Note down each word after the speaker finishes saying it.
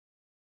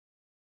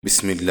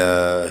بسم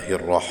الله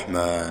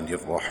الرحمن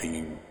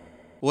الرحيم.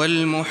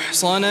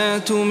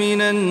 والمحصنات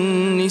من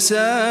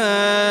النساء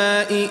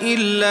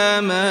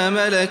إلا ما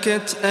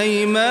ملكت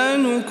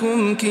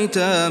أيمانكم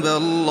كتاب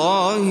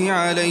الله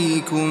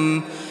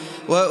عليكم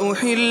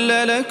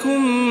وأحل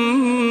لكم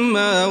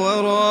ما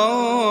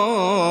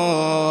وراء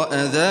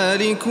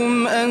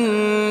ذلكم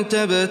أن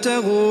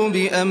تبتغوا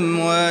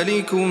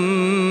بأموالكم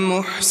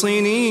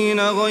محصنين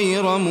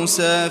غير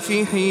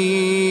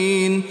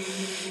مسافحين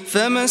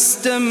فما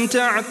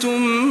استمتعتم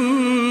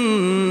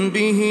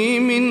به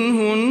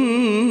منهن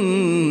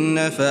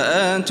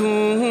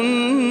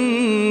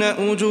فآتوهن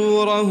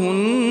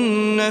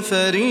أجورهن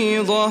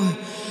فريضة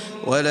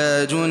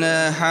ولا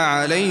جناح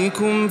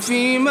عليكم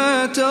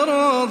فيما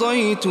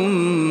تراضيتم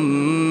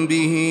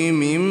به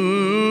من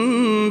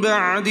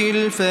بعد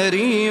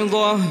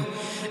الفريضة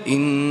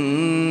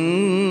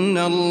إن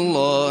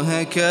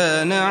الله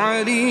كان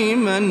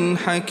عليما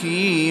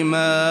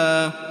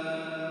حكيما.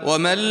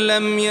 ومن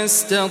لم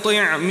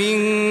يستطع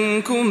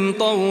منكم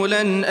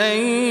طولا أن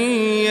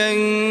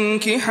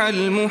ينكح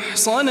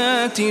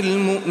المحصنات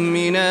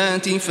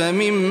المؤمنات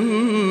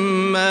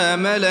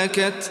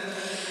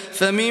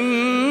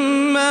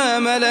فمما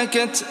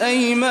ملكت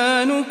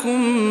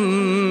أيمانكم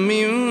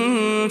من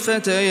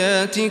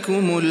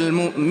فتياتكم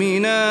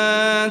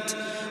المؤمنات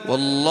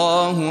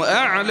والله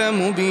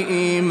أعلم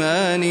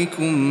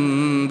بإيمانكم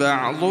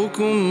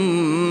بعضكم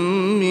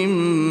من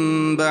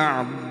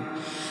بعض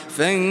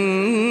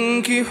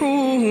فانكحوهن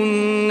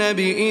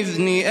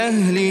بإذن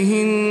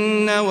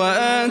أهلهن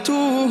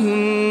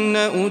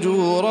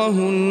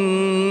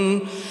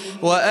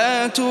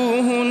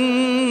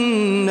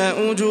وآتوهن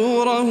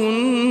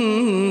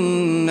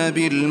أجورهن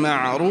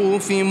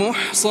بالمعروف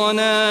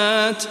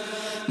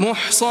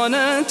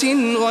محصنات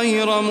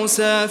غير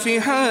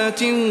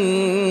مسافحات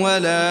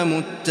ولا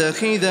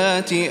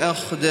متخذات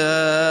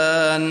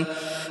أخدان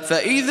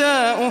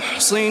فإذا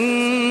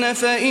أحصن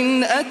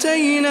فإن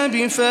أتين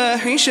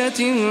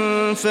بفاحشة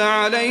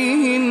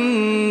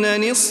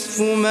فعليهن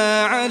نصف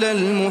ما على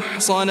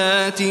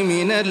المحصنات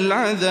من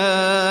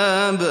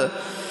العذاب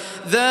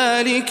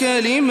ذلك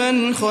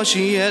لمن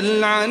خشي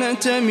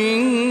العنة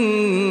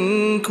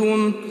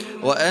منكم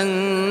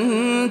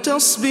وأن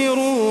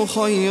تصبروا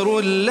خير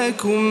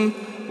لكم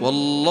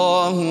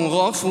والله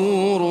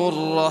غفور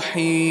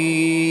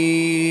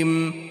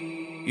رحيم.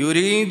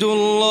 يريد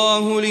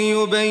الله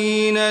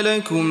ليبين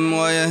لكم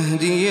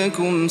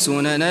ويهديكم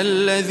سنن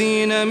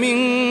الذين من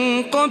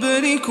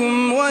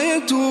قبلكم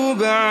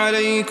ويتوب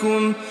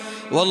عليكم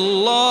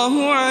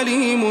والله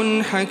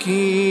عليم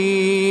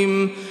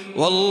حكيم.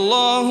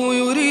 والله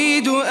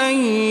يريد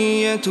أن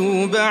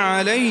يتوب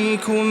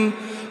عليكم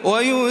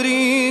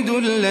ويريد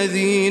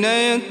الذين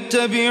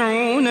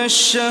يتبعون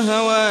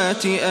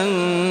الشهوات أن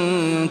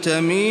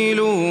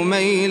تميلوا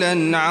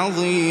ميلا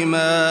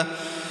عظيما.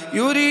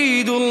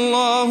 يريد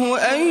الله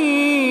أن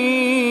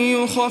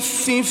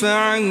يخفف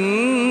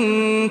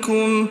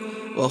عنكم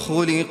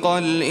وخلق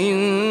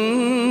الإنسان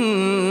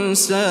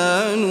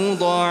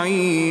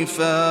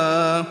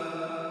ضعيفا.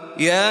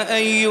 يا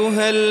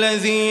أيها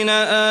الذين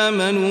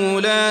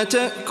آمنوا لا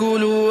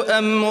تأكلوا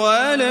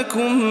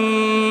أموالكم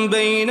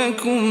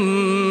بينكم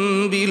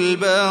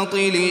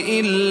بالباطل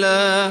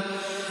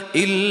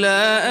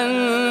إلا أن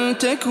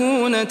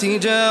تكون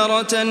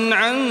تجارة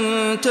عن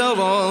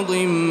تراض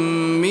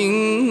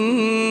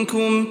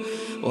منكم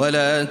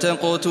ولا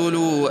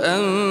تقتلوا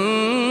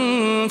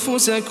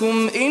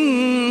أنفسكم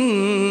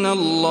إن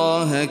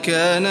الله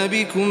كان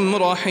بكم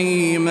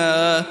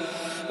رحيما.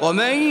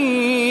 ومن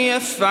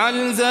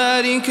يفعل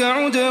ذلك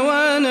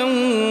عدوانا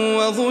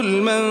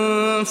وظلما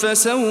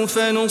فسوف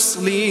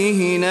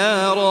نصليه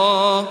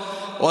نارا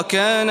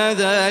وكان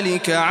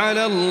ذلك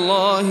على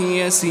الله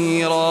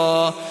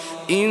يسيرا.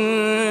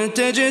 إن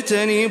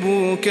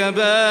تجتنبوا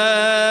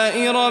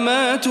كبائر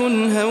ما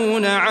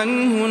تنهون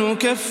عنه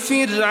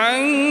نكفر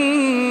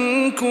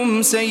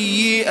عنكم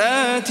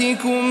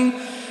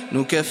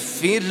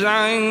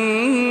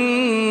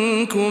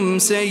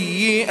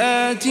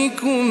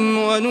سيئاتكم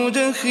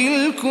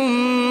وندخلكم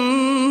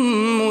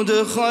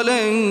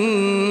مدخلا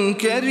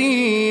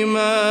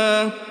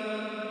كريما.